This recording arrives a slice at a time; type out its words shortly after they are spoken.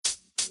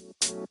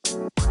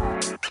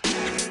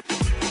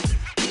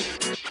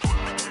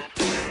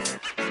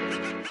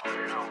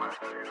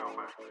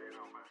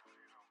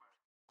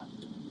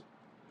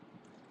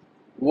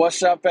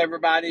What's up,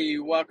 everybody?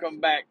 Welcome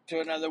back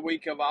to another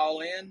week of All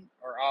In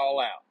or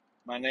All Out.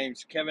 My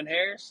name's Kevin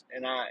Harris,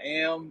 and I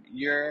am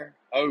your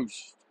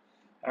host.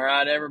 All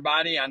right,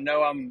 everybody. I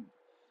know I'm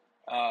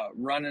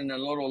running a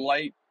little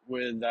late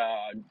with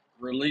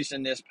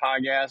releasing this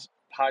podcast,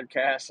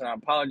 and I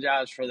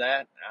apologize for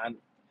that.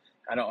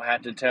 I don't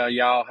have to tell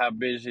y'all how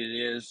busy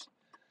it is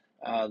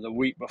the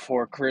week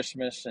before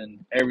Christmas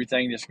and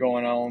everything that's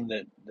going on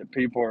that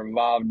people are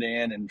involved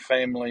in, and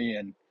family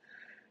and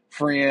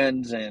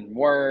friends and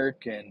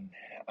work and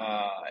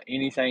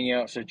anything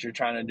else that you're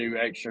trying to do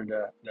extra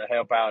to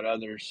help out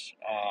others,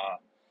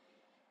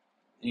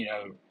 you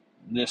know,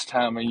 this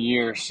time of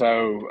year.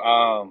 So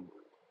I'm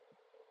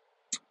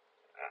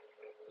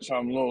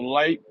a little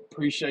late.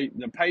 Appreciate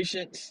the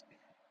patience.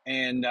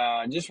 And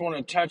just want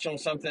to touch on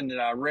something that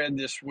I read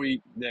this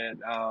week that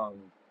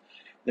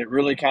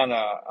really kind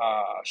of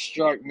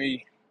struck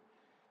me,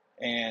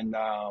 and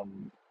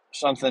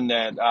something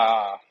that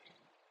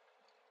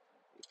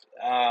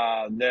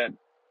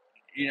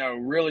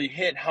really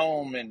hit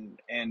home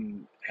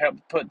and help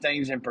put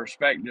things in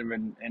perspective,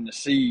 and to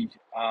see,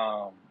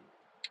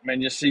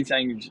 just see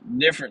things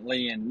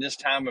differently in this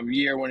time of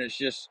year when it's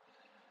just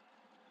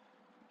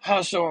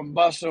hustle and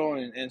bustle.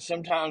 And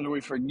sometimes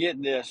we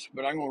forget this,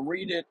 but I'm going to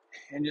read it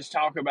and just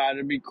talk about it.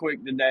 It'll be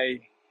quick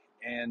today,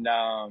 and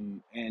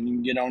you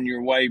can get on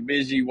your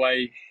busy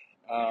way,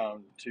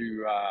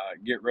 to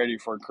get ready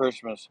for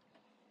Christmas.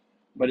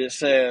 But it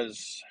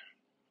says,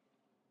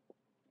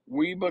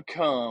 we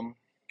become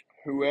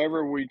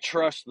whoever we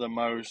trust the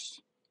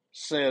most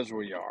says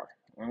we are.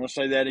 I'm going to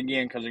say that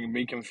again because it can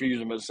be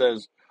confusing, but it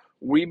says,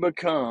 we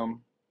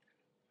become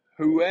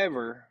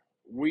whoever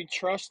we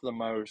trust the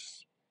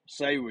most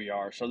say we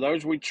are. So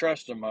those we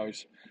trust the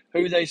most,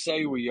 who they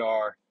say we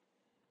are,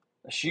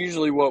 that's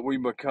usually what we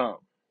become.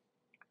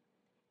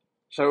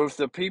 So if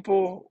the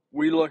people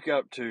we look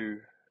up to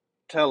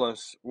tell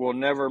us we'll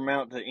never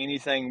amount to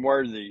anything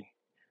worthy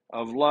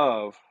of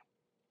love,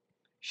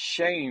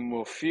 shame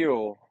will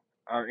fuel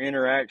our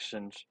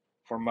interactions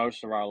for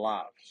most of our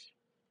lives.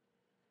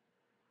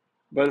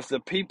 But if the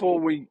people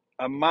we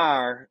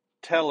admire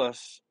tell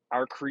us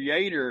our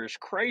Creator is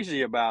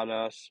crazy about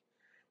us,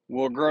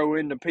 we'll grow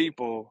into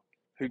people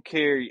who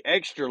carry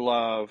extra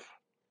love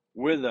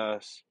with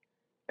us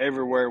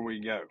everywhere we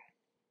go.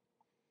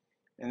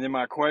 And then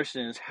my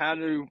question is, how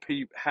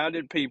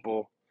did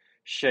people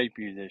shape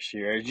you this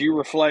year? As you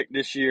reflect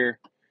this year,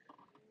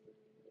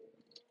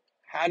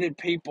 how did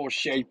people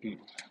shape you?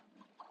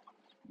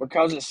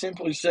 Because it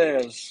simply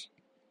says,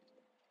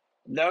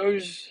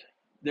 those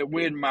that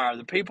we admire,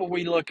 the people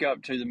we look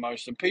up to the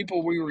most, the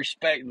people we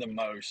respect the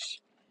most,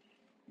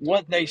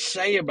 what they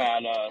say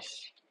about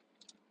us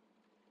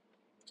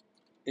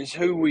is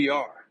who we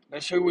are.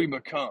 That's who we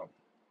become.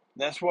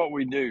 That's what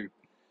we do.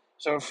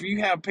 So if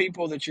you have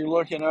people that you're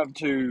looking up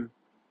to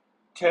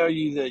tell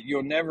you that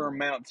you'll never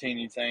amount to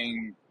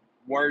anything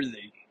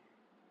worthy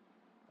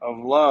of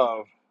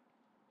love,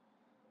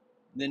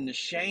 then the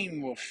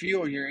shame will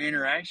fuel your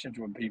interactions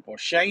with people.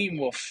 Shame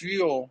will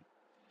fuel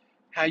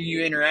how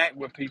you interact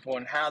with people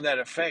and how that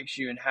affects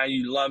you and how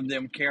you love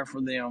them, care for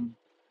them,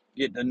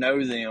 get to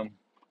know them,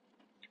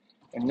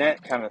 and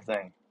that kind of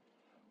thing.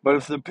 But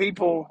if the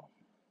people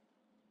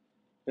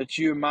that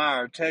you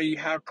admire tell you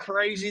how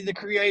crazy the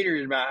Creator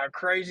is about, how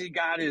crazy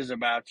God is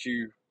about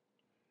you,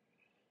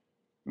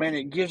 man,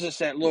 it gives us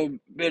that little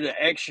bit of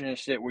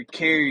extraness that we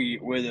carry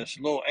with us,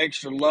 a little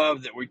extra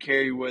love that we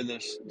carry with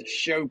us to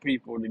show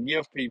people, to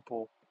give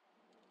people.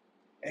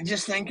 And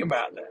just think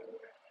about that.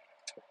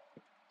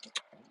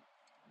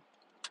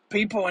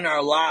 People in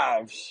our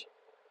lives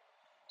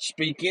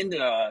speak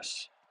into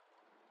us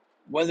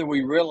whether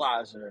we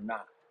realize it or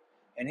not.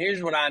 And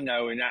here's what I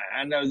know, and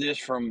I know this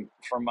from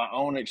my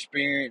own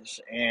experience,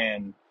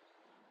 and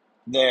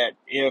that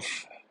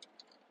if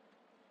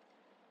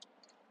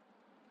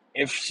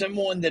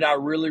someone that I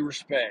really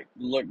respect,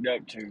 looked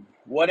up to,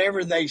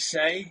 whatever they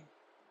say,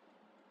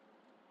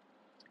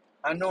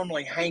 I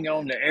normally hang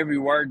on to every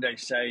word they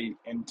say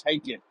and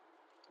take it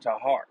to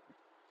heart.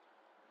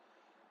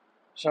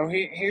 So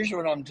here's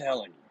what I'm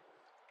telling you.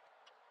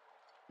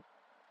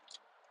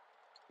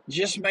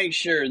 Just make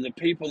sure the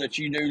people that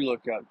you do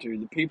look up to,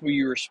 the people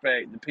you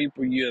respect, the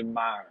people you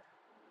admire,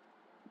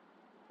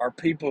 are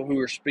people who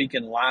are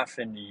speaking life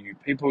into you,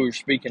 people who are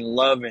speaking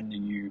love into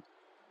you,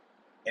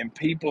 and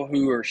people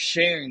who are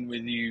sharing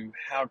with you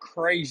how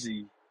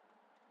crazy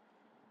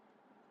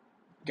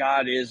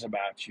God is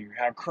about you,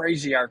 how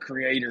crazy our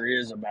Creator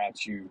is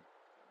about you.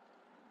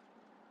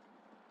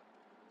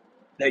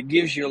 That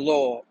gives you a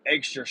little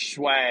extra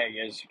swag,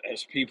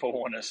 as people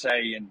want to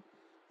say, and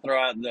throw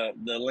out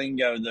the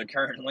lingo, the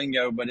current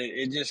lingo, but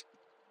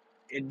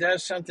it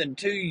does something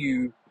to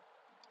you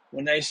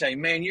when they say,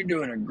 man, you're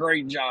doing a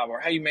great job, or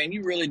hey, man,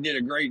 you really did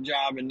a great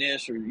job in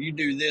this, or you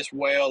do this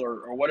well,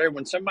 or whatever.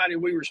 When somebody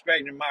we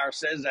respect and admire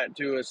says that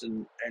to us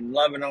and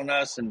loving on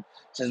us and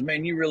says,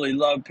 man, you really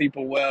love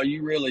people well,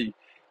 you really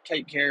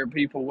take care of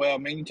people well,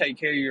 man, you take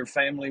care of your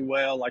family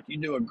well, like you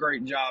do a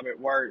great job at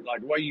work,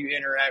 like the way you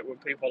interact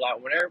with people, like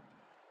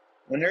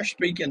when they're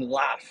speaking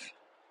life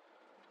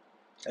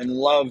and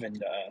love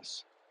into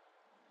us,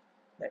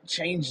 that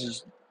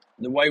changes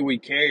the way we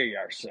carry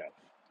ourselves.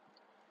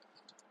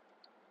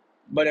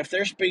 But if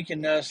they're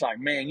speaking to us like,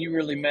 man, you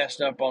really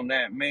messed up on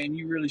that. Man,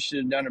 you really should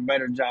have done a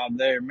better job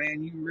there.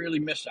 Man, you really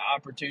missed an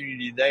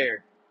opportunity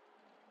there.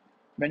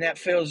 Man, that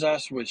fills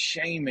us with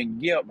shame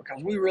and guilt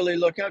because we really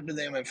look up to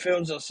them and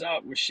fills us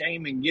up with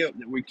shame and guilt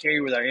that we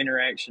carry with our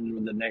interactions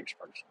with the next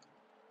person.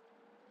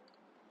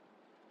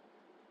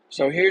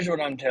 So here's what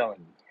I'm telling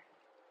you.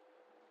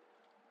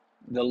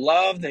 The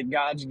love that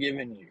God's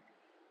given you,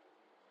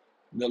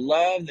 the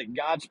love that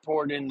God's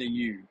poured into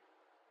you,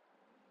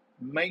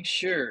 make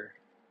sure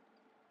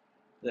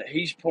that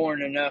He's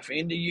pouring enough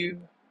into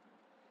you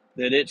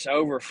that it's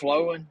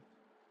overflowing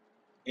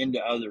into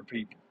other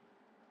people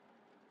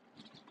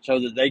so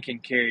that they can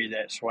carry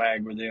that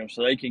swag with them,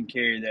 so they can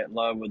carry that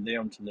love with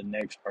them to the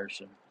next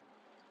person.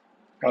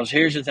 Because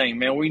here's the thing,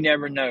 man, we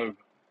never know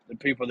the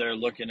people that are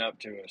looking up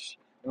to us.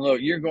 And look,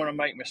 you're going to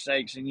make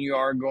mistakes and you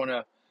are going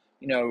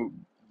to,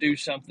 do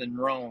something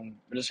wrong,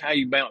 but it's how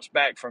you bounce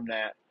back from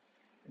that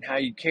and how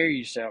you carry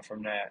yourself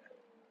from that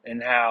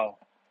and how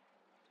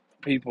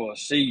people will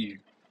see you.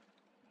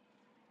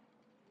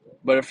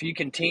 But if you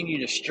continue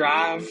to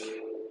strive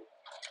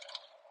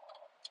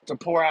to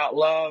pour out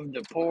love,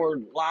 to pour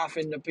life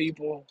into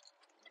people,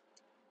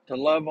 to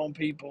love on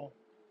people,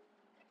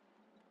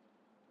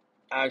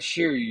 I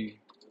assure you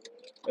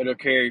it'll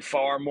carry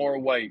far more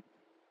weight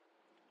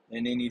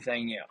than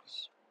anything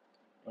else.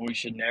 And we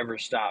should never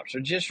stop.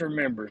 So just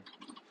remember,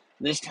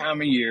 this time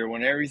of year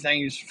when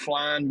everything's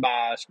flying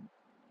by us,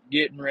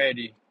 getting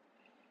ready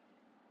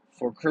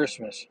for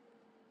Christmas,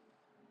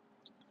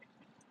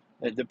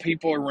 that the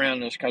people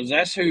around us, because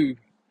that's who,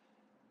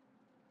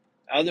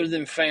 other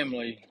than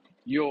family,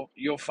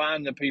 you'll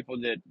find the people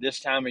that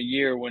this time of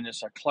year when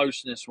it's a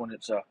closeness, when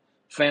it's a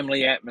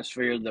family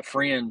atmosphere, the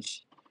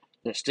friends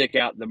that stick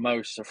out the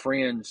most, the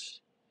friends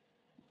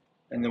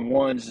and the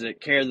ones that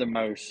care the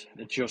most,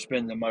 that you'll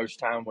spend the most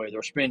time with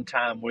or spend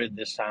time with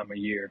this time of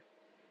year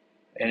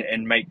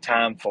and make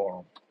time for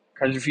them.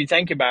 Because if you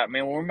think about it,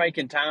 man, when we're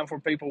making time for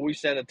people, we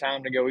set a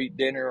time to go eat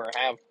dinner or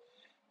have,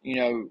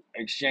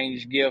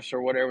 exchange gifts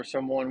or whatever,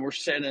 someone, we're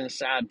setting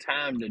aside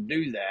time to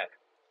do that.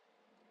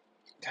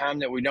 Time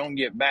that we don't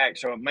get back.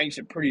 So it makes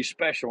it pretty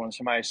special when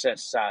somebody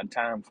sets aside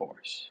time for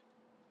us.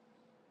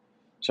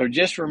 So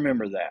just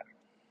remember that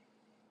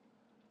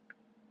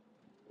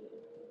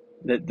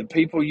the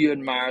people you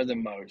admire the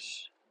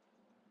most,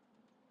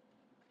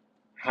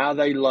 how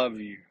they love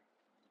you,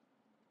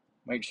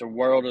 makes a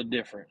world of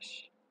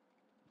difference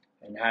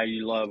in how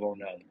you love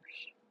on others.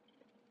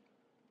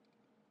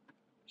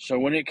 So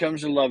when it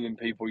comes to loving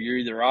people, you're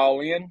either all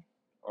in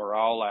or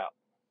all out.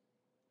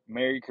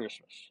 Merry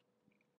Christmas.